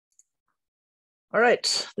All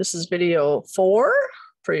right, this is video 4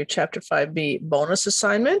 for your Chapter 5B bonus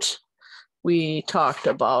assignment. We talked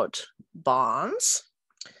about bonds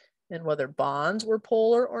and whether bonds were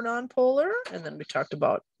polar or nonpolar. And then we talked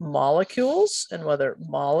about molecules and whether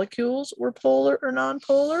molecules were polar or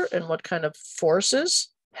nonpolar and what kind of forces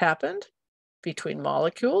happened between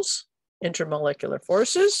molecules, intermolecular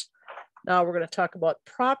forces. Now we're going to talk about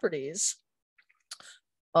properties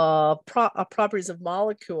of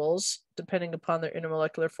molecules depending upon their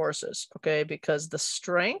intermolecular forces, okay? Because the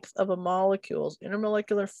strength of a molecule's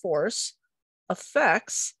intermolecular force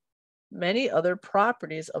affects many other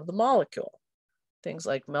properties of the molecule. Things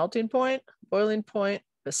like melting point, boiling point,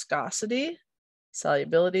 viscosity,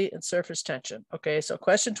 solubility, and surface tension. Okay, so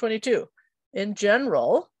question 22. In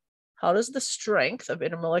general, how does the strength of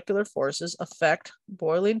intermolecular forces affect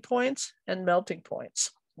boiling points and melting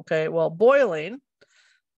points? Okay, well, boiling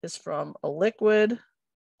is from a liquid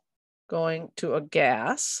going to a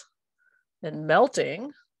gas, and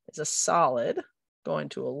melting is a solid going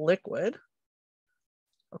to a liquid.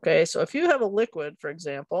 Okay, so if you have a liquid, for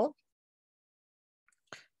example,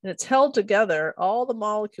 and it's held together, all the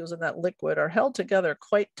molecules in that liquid are held together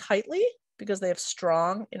quite tightly because they have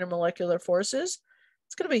strong intermolecular forces.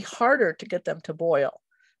 It's going to be harder to get them to boil.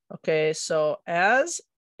 Okay, so as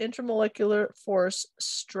intermolecular force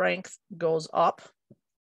strength goes up,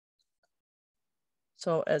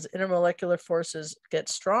 so as intermolecular forces get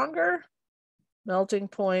stronger, melting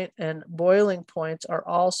point and boiling points are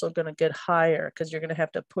also going to get higher because you're going to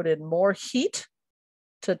have to put in more heat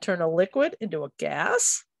to turn a liquid into a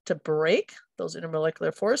gas to break those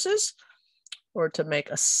intermolecular forces, or to make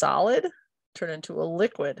a solid turn into a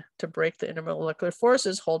liquid to break the intermolecular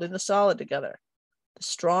forces holding the solid together. The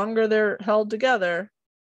stronger they're held together,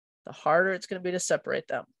 the harder it's going to be to separate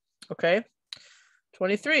them. Okay.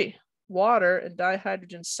 23. Water and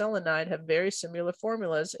dihydrogen selenide have very similar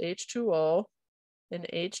formulas, H2O and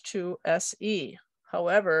H2SE.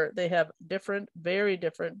 However, they have very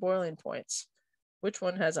different boiling points. Which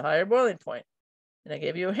one has a higher boiling point? And I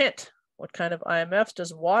gave you a hint. What kind of IMF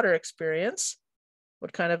does water experience?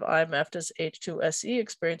 What kind of IMF does H2SE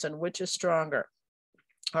experience, and which is stronger?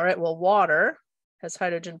 All right, well, water has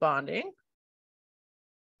hydrogen bonding,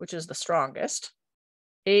 which is the strongest.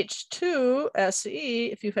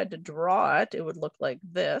 H2SE, if you had to draw it, it would look like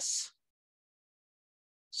this.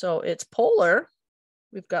 So it's polar.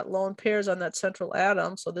 We've got lone pairs on that central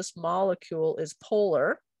atom, so this molecule is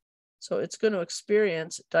polar. So it's going to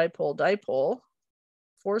experience dipole-dipole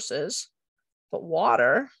forces, but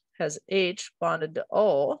water has H bonded to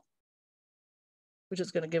O, which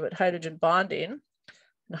is going to give it hydrogen bonding.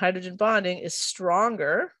 And hydrogen bonding is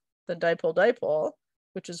stronger than dipole-dipole,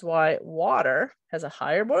 which is why water has a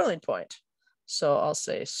higher boiling point. So I'll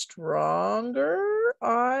say stronger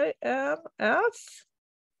IMF,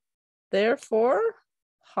 therefore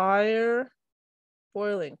higher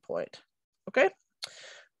boiling point. Okay.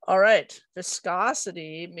 All right.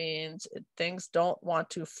 Viscosity means things don't want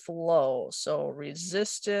to flow. So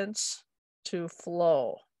resistance to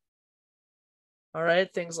flow. All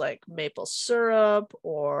right. Things like maple syrup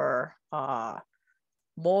or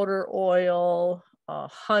motor oil,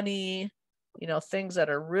 honey, things that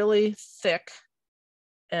are really thick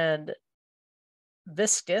and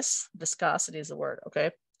viscous. Viscosity is the word,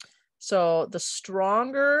 okay? So the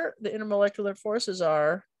stronger the intermolecular forces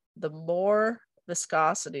are, the more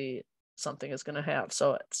viscosity something is going to have.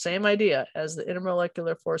 So same idea, as the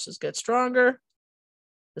intermolecular forces get stronger,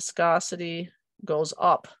 viscosity goes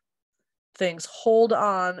up. Things hold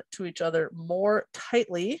on to each other more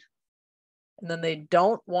tightly, and then they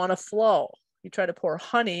don't want to flow. You try to pour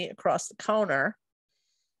honey across the counter,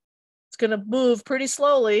 it's going to move pretty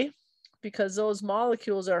slowly because those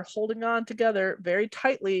molecules are holding on together very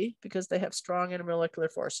tightly because they have strong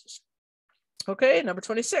intermolecular forces. Okay, number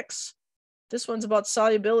 26. This one's about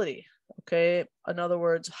solubility. Okay, in other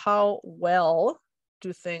words, how well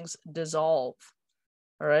do things dissolve?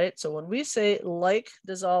 All right, so when we say like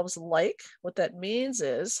dissolves like, what that means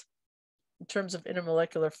is, in terms of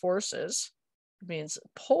intermolecular forces, it means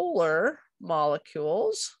polar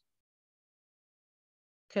molecules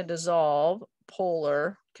can dissolve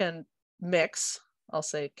polar, can mix, I'll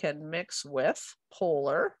say can mix with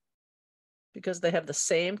polar because they have the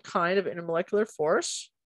same kind of intermolecular force,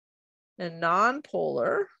 and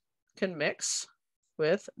non-polar can mix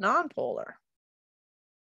with non-polar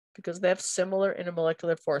because they have similar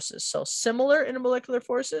intermolecular forces. So similar intermolecular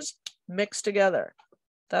forces mix together.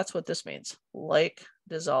 That's what this means. Like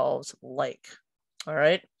dissolves like. All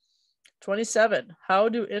right. 27. How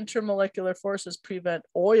do intermolecular forces prevent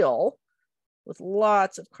oil with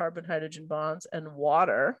lots of carbon-hydrogen bonds and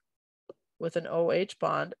water with an OH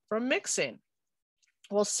bond from mixing?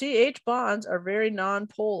 Well, CH bonds are very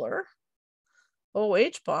non-polar.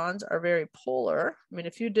 OH bonds are very polar. I mean,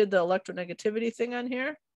 if you did the electronegativity thing on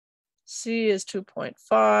here, C is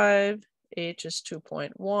 2.5, H is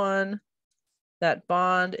 2.1. That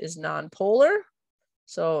bond is non-polar.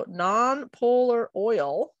 So non-polar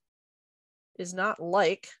oil is not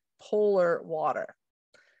like polar water.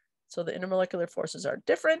 So the intermolecular forces are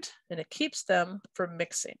different and it keeps them from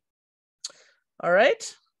mixing. All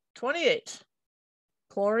right, 28.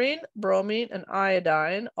 Chlorine, bromine, and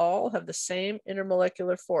iodine all have the same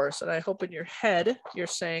intermolecular force. And I hope in your head, you're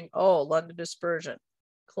saying, oh, London dispersion.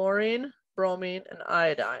 Chlorine, bromine, and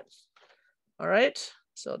iodine. All right,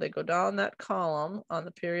 so they go down that column on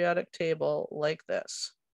the periodic table like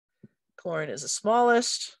this. Chlorine is the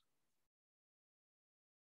smallest.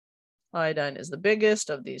 Iodine is the biggest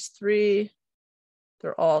of these three.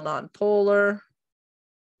 They're all nonpolar.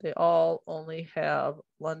 They all only have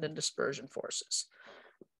London dispersion forces.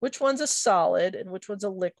 Which one's a solid and which one's a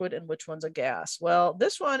liquid and which one's a gas? Well,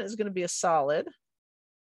 this one is going to be a solid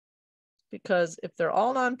because if they're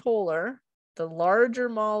all nonpolar, the larger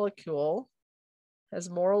molecule has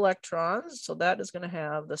more electrons. So that is going to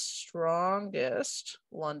have the strongest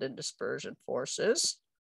London dispersion forces,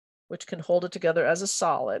 which can hold it together as a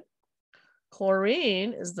solid.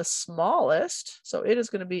 Chlorine is the smallest, so it is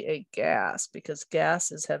going to be a gas because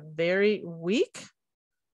gases have very weak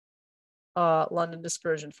London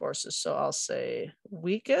dispersion forces. So I'll say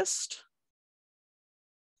weakest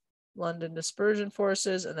London dispersion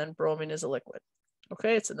forces, and then bromine is a liquid.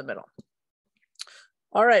 Okay, it's in the middle.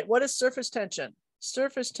 All right, what is surface tension?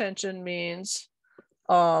 Surface tension means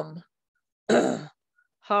how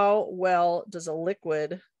well does a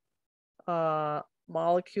liquid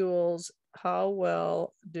molecules, how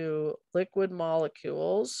well do liquid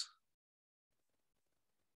molecules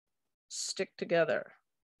stick together?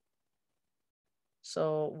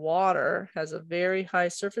 So water has a very high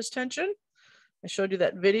surface tension. I showed you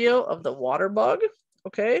that video of the water bug,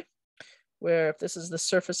 okay? Where if this is the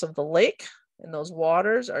surface of the lake and those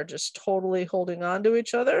waters are just totally holding on to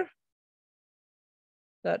each other,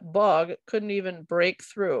 that bug couldn't even break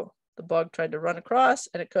through. The bug tried to run across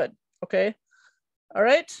and it could, okay? All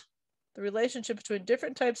right, the relationship between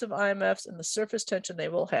different types of IMFs and the surface tension they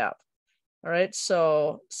will have. All right,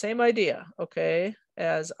 so same idea, okay?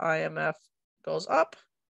 As IMF goes up,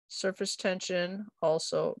 surface tension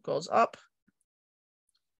also goes up.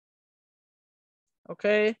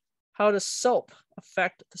 Okay, how does soap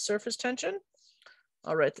affect the surface tension?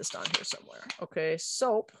 I'll write this down here somewhere. Okay,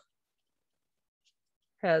 soap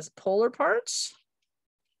has polar parts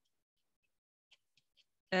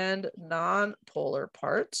and non-polar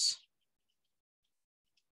parts.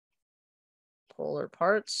 Polar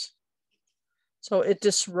parts. So it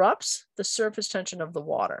disrupts the surface tension of the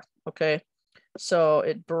water, okay? So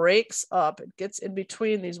it breaks up, it gets in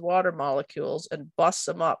between these water molecules and busts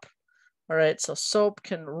them up. All right, so soap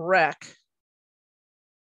can wrecks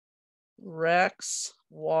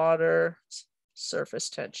water surface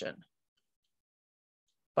tension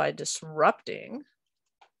by disrupting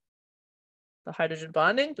the hydrogen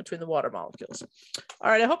bonding between the water molecules. All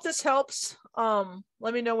right, I hope this helps.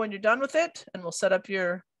 Let me know when you're done with it and we'll set up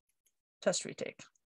your test retake.